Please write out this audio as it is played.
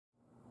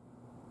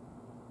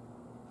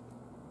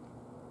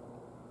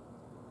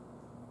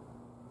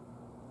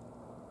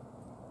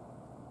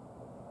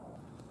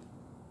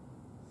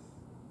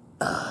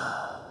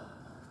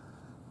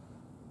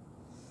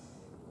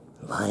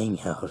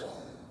lying out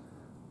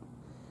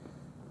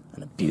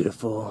on a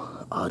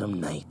beautiful autumn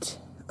night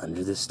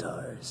under the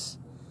stars.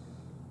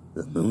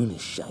 The moon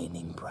is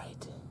shining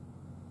bright.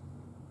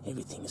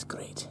 Everything is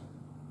great.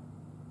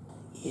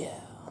 Yeah.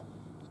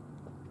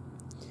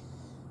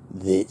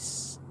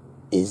 This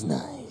is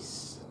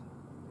nice.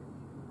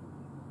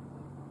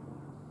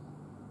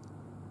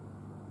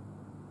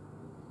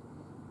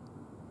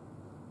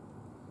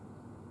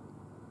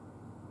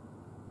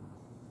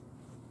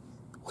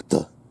 What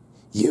the?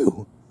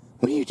 You?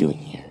 What are you doing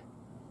here?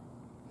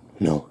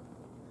 No.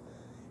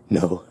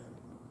 No.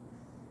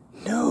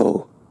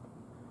 No.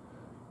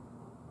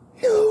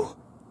 No.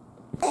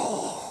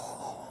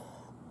 Oh.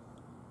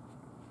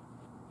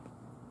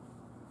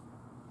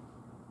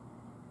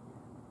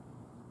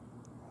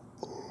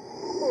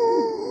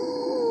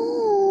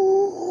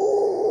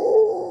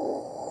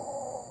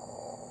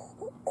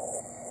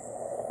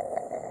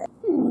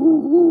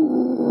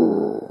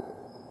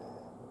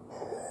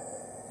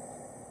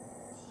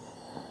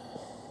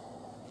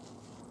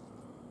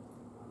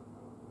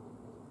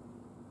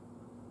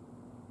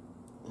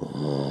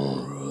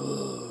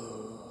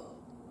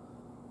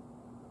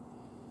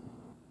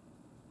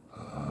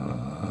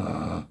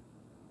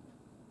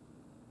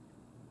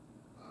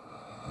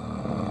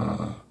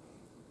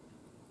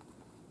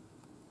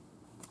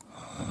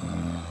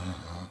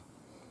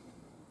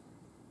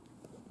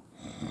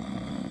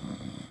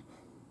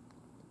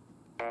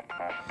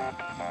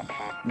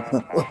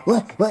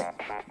 What?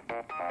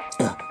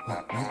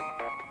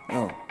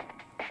 Oh,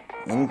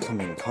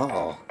 incoming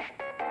call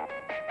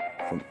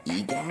from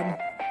E Gadd?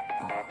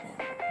 Oh man,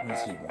 what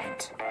does he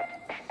want?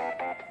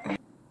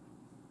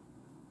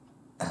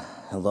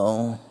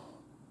 Hello?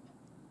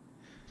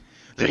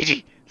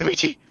 Luigi,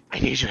 I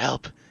need your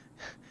help.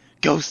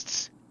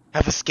 Ghosts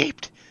have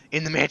escaped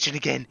in the mansion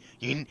again.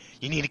 You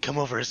need to come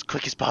over as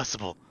quick as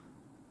possible.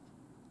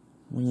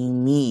 What do you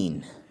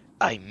mean?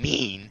 I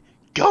mean,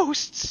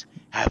 ghosts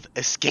have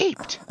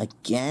escaped.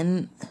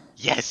 Again?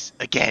 Yes,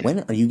 again.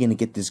 When are you gonna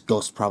get this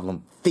ghost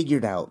problem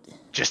figured out?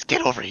 Just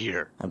get over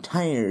here. I'm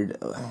tired.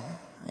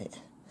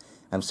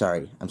 I'm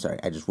sorry.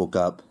 I just woke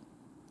up.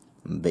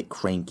 I'm a bit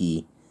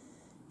cranky.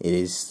 It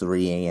is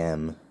 3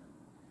 a.m.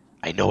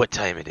 I know what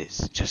time it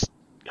is. Just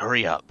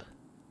hurry up.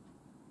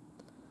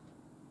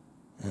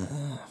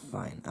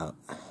 Fine.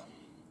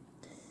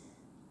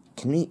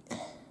 Can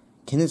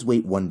this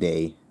wait one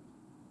day?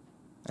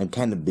 I'm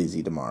kind of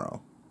busy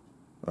tomorrow.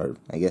 Or,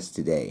 I guess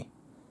today.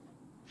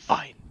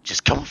 Fine.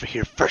 Just come over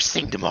here first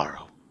thing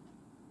tomorrow.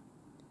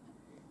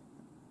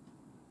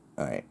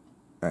 Alright,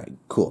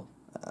 cool.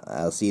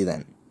 I'll see you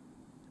then.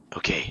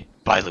 Okay.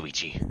 Bye,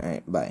 Luigi.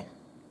 Alright, bye.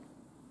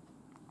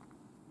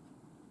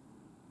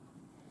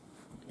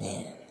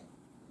 Man.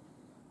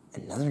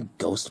 Another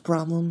ghost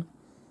problem?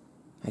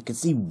 I could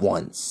see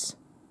once.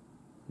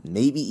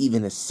 Maybe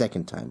even a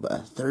second time, but a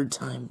third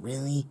time?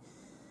 Really?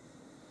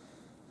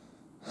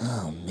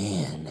 Oh,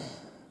 man.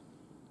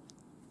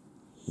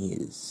 He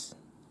is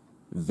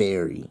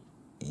very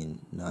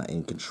not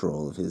in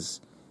control of his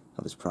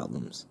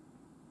problems.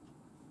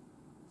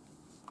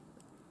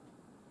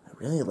 I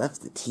really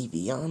left the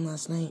TV on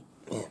last night?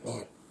 Yeah,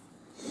 man.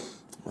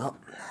 Well,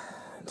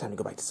 time to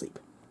go back to sleep.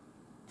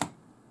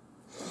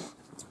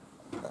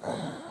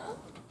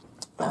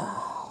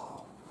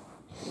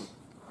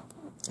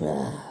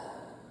 Yeah.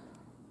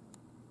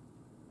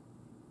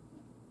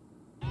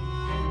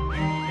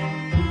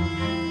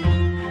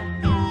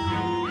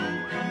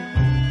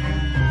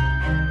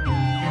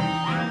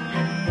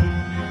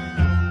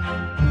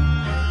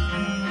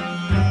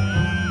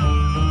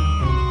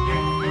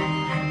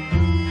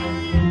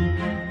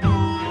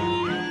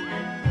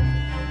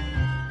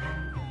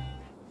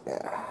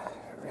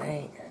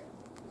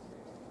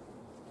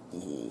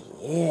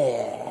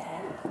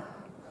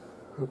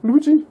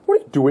 Luigi, what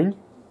are you doing?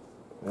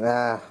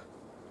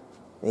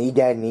 E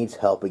Gadd needs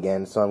help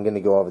again, so I'm gonna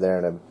go over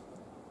there and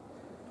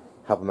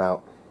help him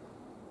out.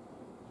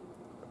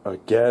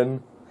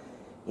 Again?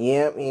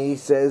 Yep, he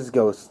says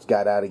ghosts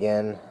got out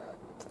again.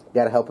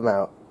 Gotta help him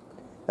out.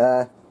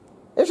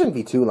 It shouldn't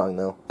be too long,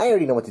 though. I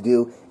already know what to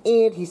do,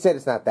 and he said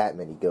it's not that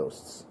many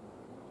ghosts.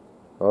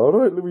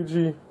 Alright,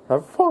 Luigi.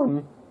 Have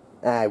fun.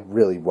 I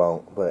really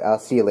won't, but I'll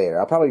see you later.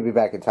 I'll probably be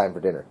back in time for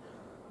dinner.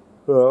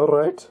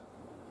 Alright.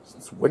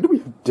 Since when do we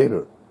have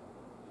dinner?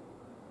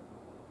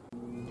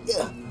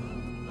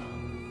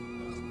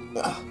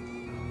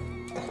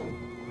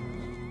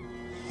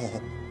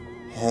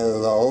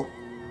 Hello?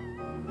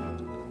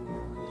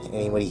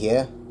 Anybody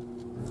here?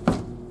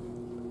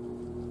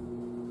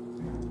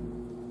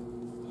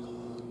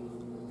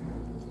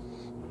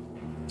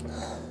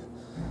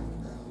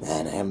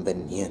 Man, I haven't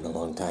been here in a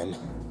long time.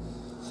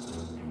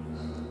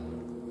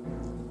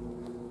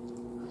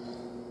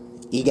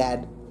 E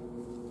Gadd?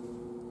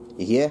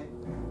 You here?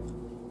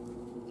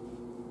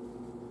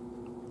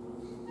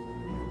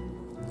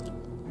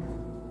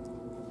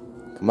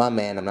 Come on,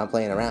 man, I'm not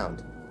playing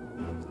around.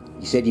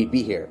 You said you'd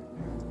be here.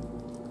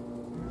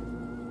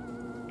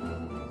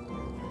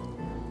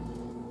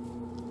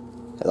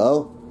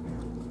 Hello?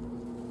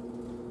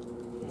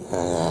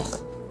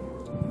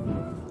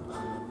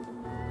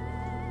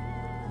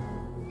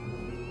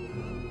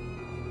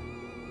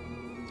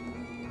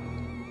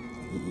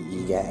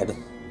 Gadd.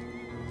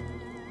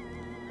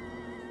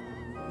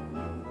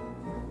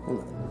 Hold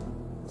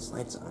on. This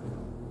light's on.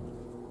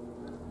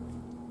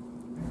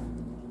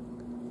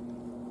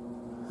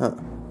 Huh.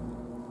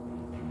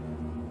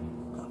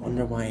 I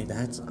wonder why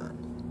that's on.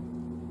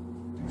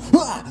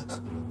 Ah!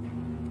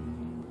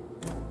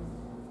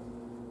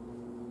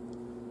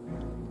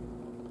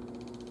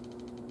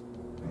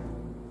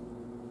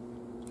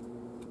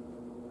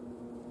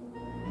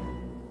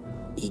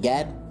 E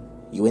Gadd?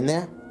 You in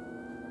there?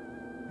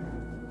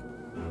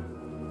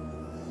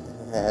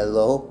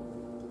 Hello?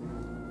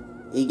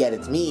 E Gadd,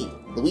 it's me,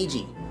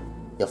 Luigi,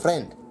 your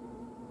friend.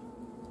 Oh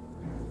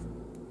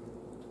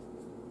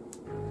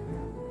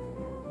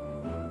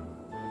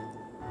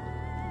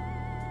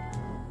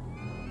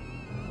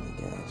my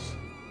gosh.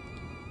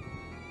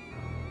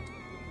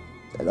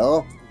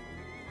 Hello?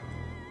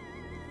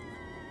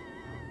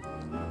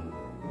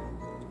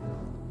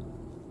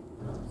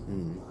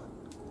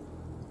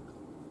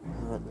 I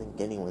don't think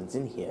anyone's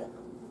in here.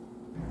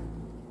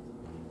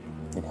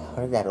 And how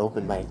did that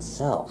open by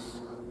itself?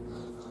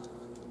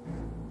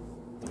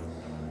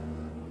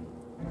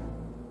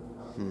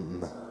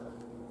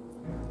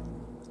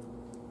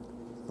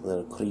 A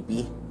little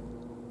creepy.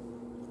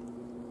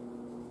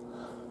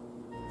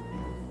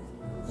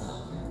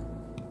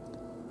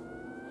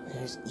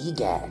 There's E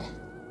Gadd.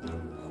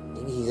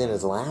 Maybe he's in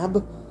his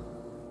lab?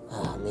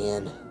 Oh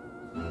man.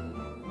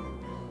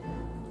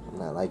 I'm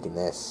not liking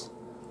this.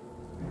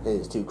 It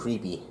is too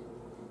creepy.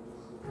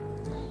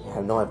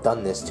 I know I've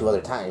done this 2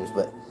 other times,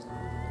 but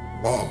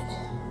man.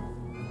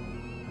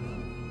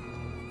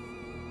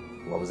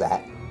 What was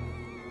that?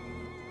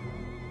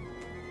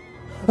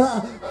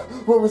 Ah,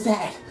 what was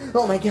that?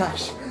 Oh my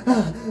gosh.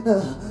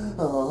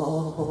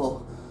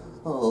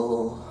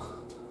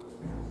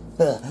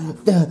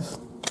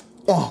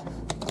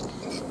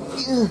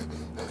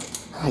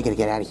 I gotta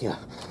get out of here.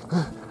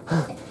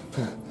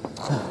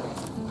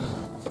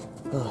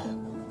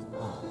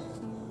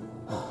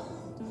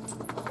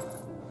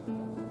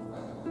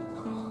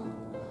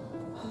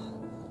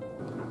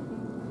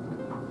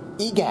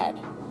 E Gadd.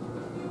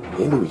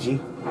 Hey, Luigi.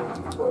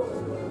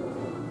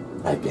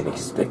 I've been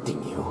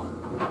expecting you.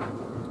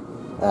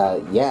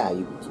 Yeah,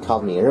 you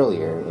called me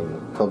earlier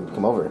and told me to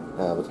come over.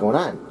 What's going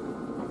on?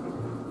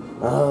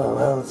 Oh,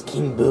 well, it's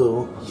King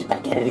Boo. He's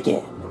back at it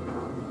again.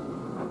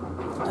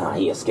 Ah,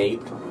 he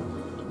escaped.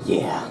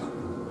 Yeah.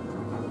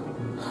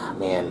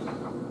 Man.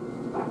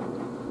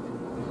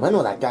 When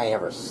will that guy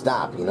ever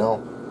stop, you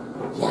know?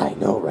 Yeah, I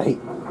know,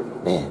 right?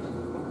 Man.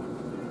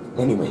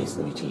 Anyways,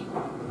 Luigi.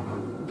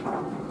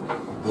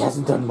 He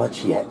hasn't done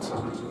much yet,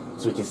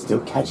 so we can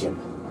still catch him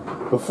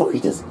before he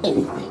does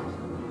anything.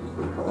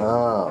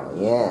 Oh,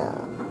 yeah.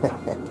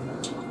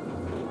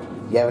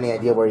 You have any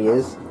idea where he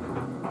is?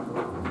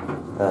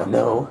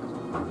 No.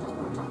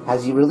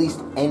 Has he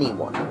released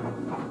anyone?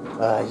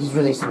 He's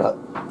released about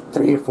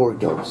 3 or 4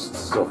 ghosts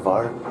so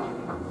far.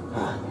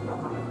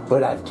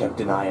 But I've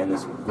kept an eye on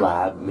this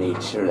lab,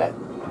 made sure that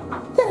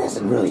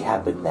hasn't really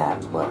happened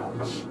that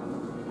much.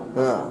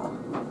 Oh,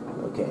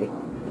 okay.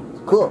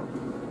 Cool.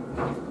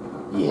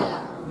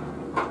 Yeah.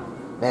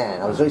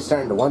 Man, I was really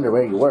starting to wonder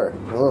where you were.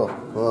 A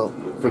little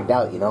freaked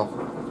out, you know?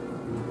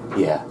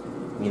 Yeah.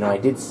 You know, I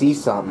did see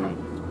some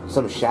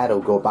shadow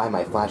go by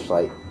my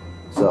flashlight,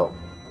 so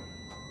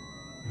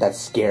that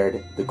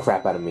scared the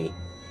crap out of me.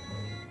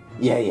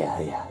 Yeah.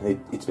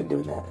 It's been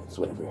doing that. It's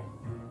whatever.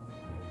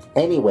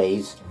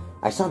 Anyways,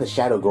 I saw the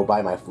shadow go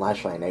by my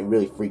flashlight, and I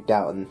really freaked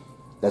out, and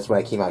that's when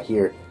I came out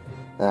here.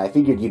 I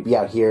figured you'd be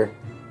out here,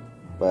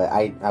 but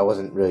I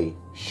wasn't really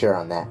sure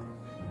on that.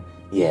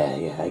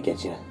 Yeah, I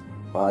get you.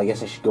 Well, I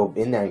guess I should go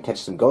in there and catch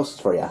some ghosts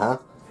for you, huh?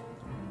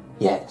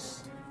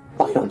 Yes.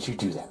 Why don't you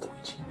do that,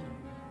 Luigi?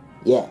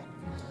 Yeah.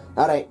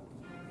 Alright.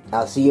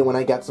 I'll see you when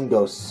I got some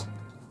ghosts.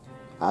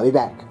 I'll be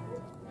back.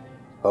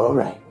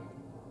 Alright.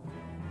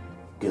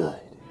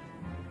 Good.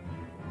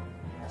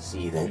 I'll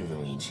see you then,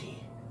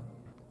 Luigi.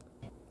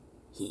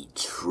 He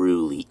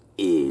truly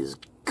is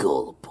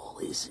gullible,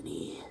 isn't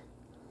he?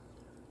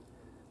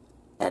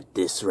 At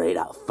this rate,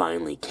 I'll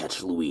finally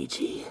catch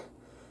Luigi.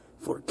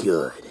 For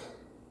good.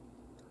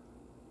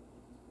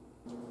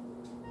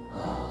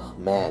 Oh,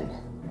 man.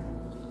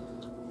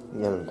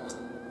 I'm a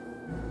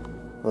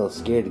little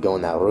scared to go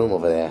in that room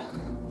over there.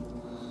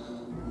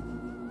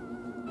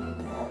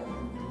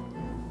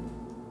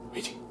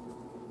 Luigi.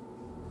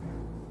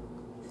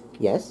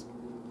 Yes?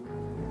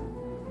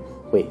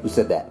 Wait, who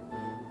said that?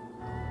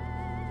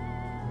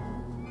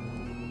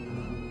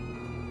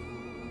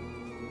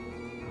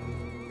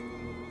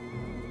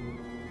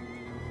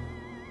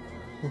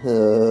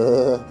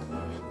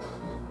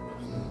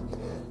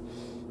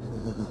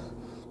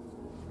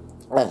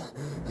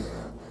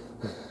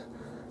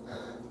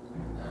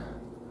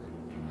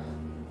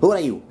 Who are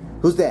you?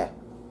 Who's there?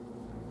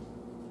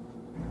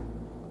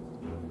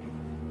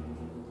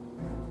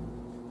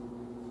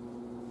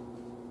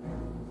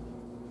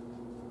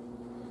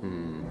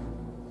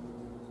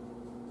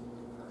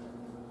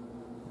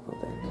 Well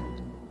then.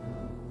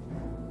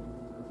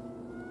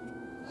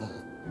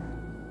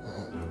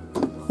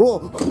 Whoa!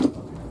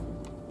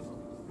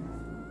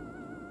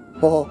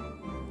 Oh.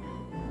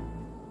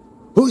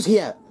 Who's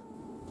here?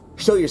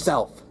 Show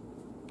yourself.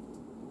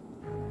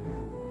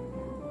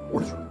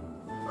 What is...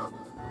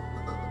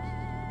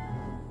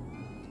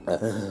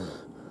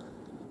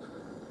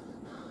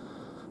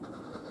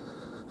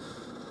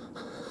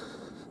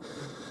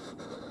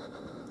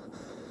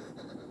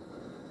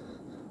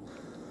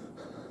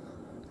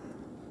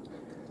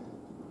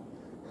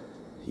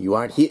 You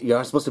aren't here. You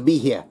aren't supposed to be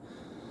here.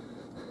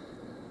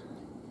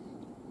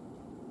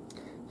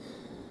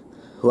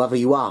 Whoever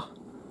you are,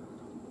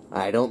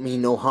 I don't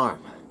mean no harm.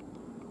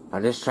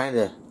 I'm just trying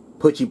to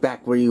put you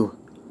back where you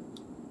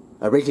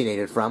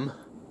originated from.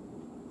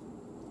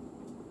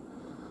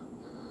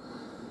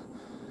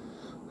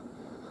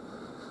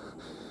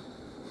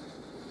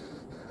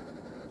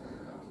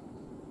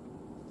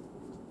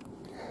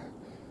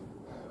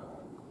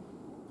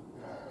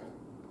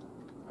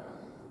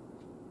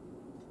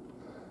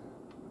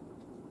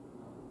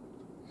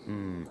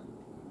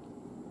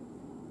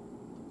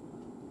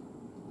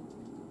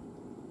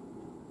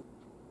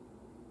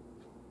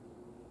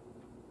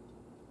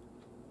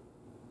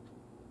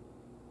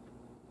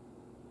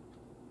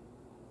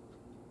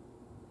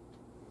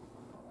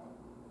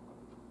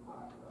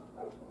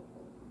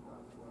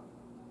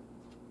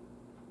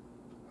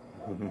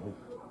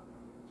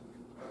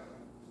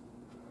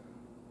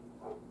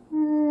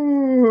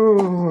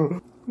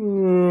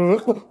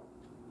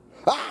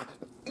 Ah!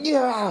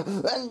 Yeah!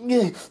 Come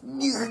here,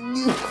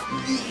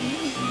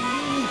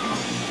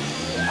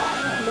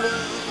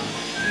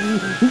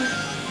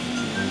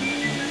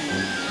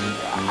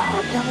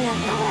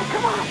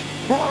 come on!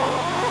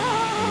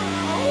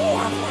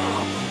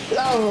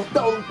 Oh,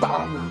 don't!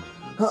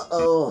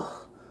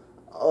 Uh-oh.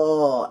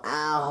 Oh,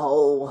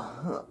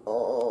 ow.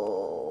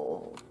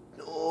 Oh.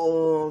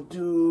 Oh,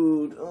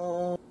 dude.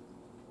 Oh.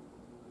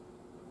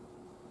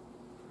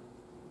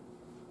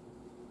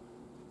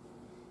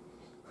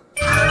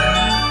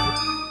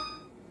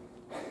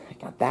 I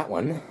got that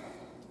one.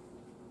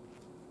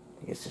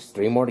 I guess there's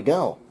 3 more to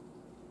go.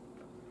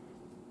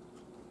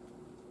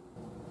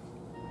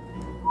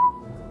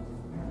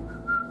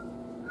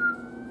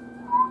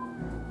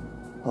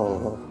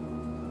 Oh.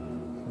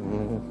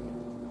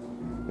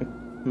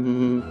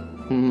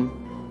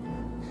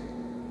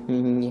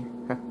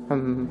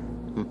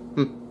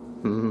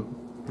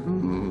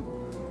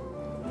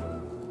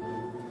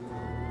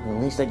 Well,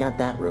 at least I got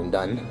that room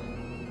done.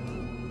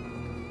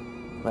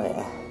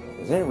 But,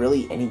 is there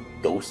really any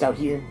ghosts out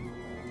here?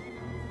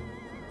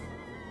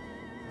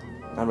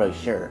 Not really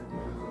sure.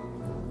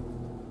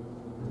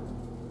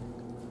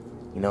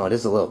 You know, it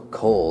is a little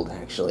cold,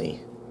 actually.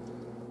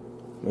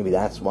 Maybe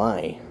that's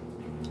why.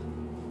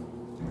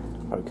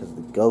 Probably because of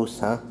the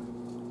ghosts, huh?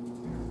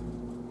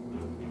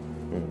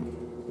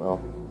 Well,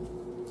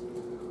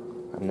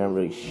 I'm not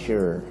really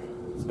sure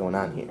what's going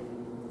on here.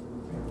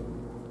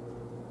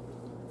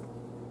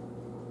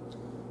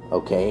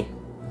 Okay,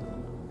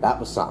 that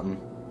was something.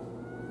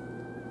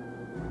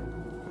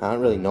 I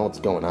don't really know what's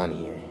going on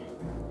here.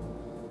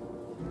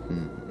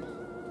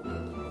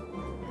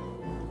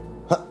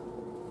 Huh.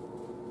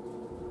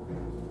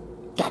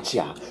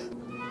 Gotcha!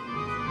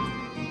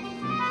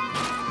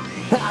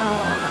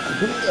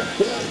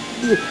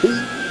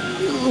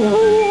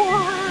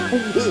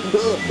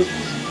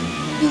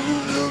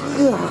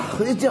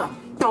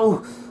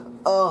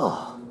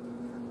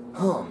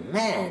 Oh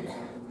man.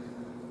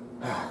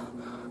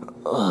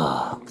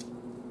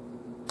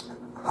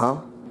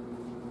 Huh?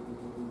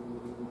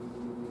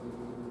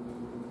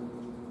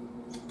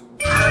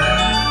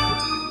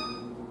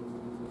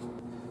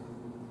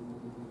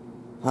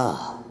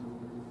 Ah.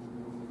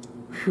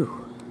 Phew.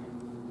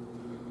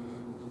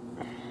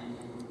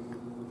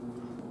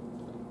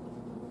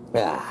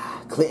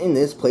 Clearing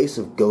this place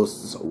of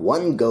ghosts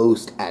one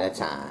ghost at a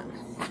time.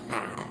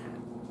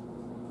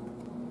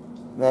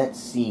 Let's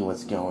see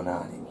what's going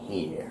on in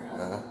here,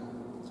 huh?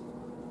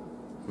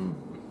 You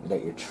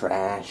got your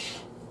trash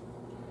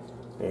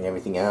and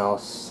everything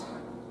else.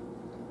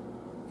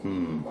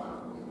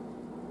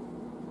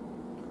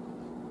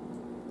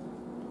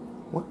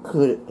 What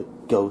could a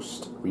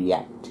ghost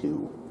react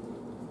to?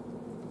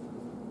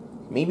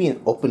 Maybe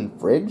an open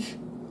fridge?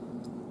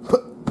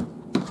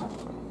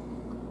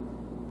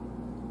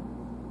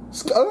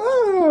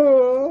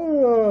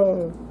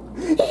 Oh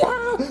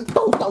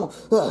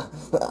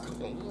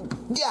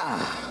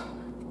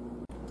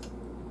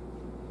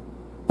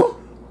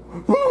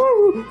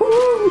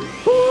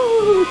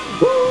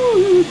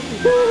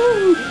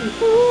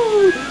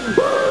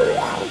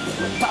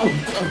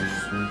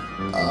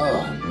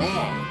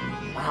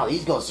man, wow,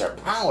 these ghosts are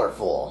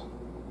powerful.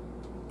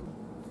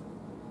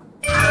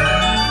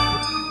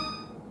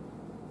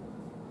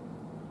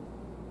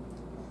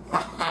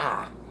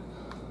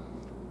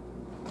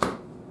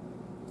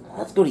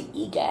 Let's go to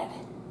E Gadd.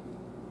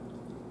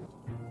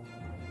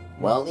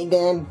 Well, E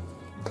Gadd,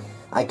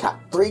 I caught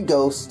 3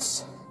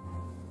 ghosts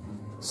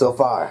so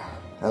far,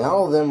 and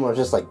all of them were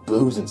just like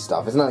booze and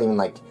stuff. It's not even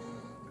like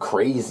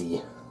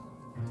crazy.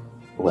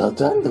 Well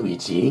done,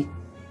 Luigi.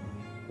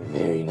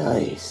 Very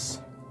nice.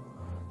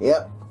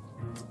 Yep.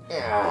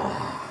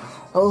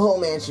 The whole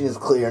mansion is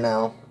clear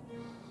now.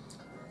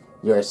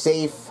 You are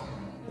safe.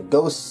 The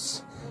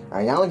ghosts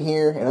are now in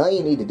here, and all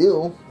you need to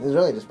do is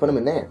really just put them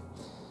in there.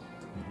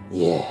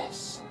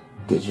 Yes.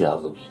 Good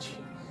job, Luigi.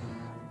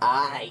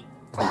 I'm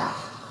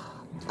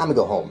gonna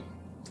go home.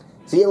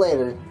 See you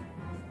later.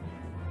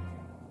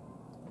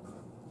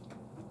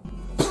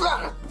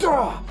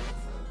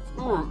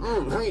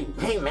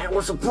 Hey, man,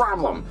 what's the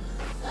problem?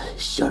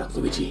 Shut up,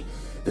 Luigi.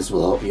 This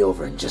will all be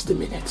over in just a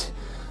minute.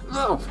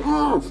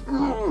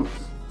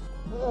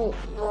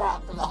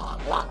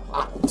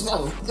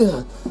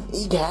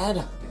 E Gadd,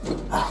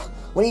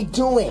 what are you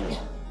doing?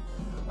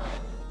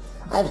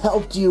 I've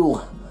helped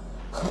you.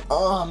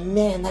 Oh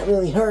man, that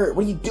really hurt.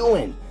 What are you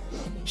doing?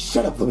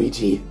 Shut up,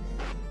 Luigi.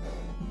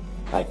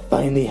 I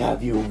finally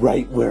have you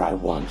right where I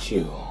want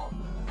you.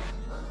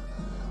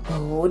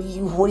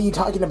 What are you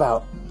talking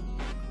about?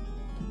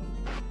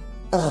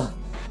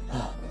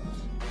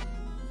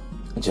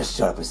 Just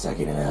shut up a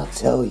second and I'll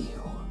tell you.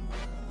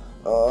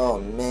 Oh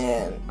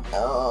man,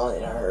 oh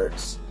it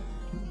hurts.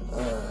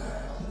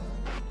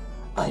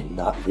 I'm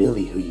not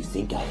really who you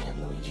think I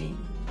am, Luigi.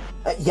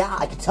 Yeah,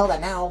 I can tell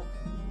that now.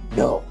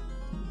 No,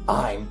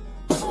 I'm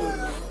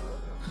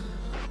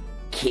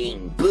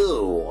King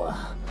Boo.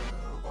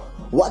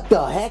 What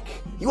the heck?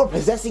 You are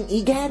possessing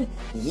E Gadd?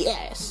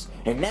 Yes,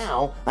 and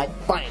now I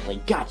finally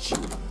got you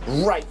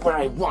right where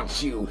I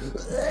want you.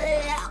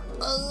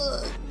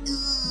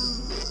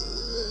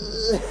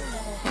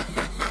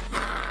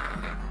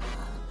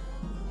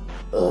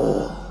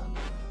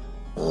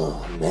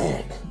 Oh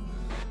man,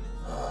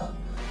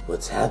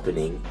 what's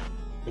happening?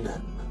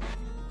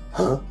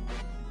 Huh?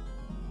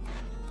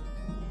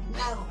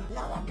 No,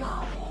 let go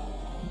of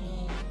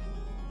me.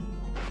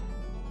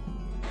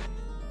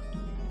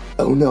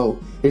 Oh no,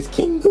 it's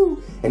King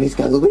Boo, and he's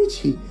got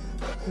Luigi.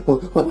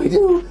 What do I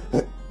do?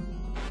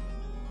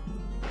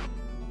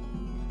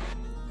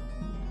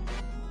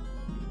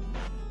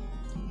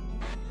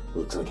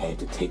 Looks like I have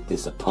to take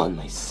this upon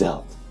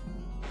myself.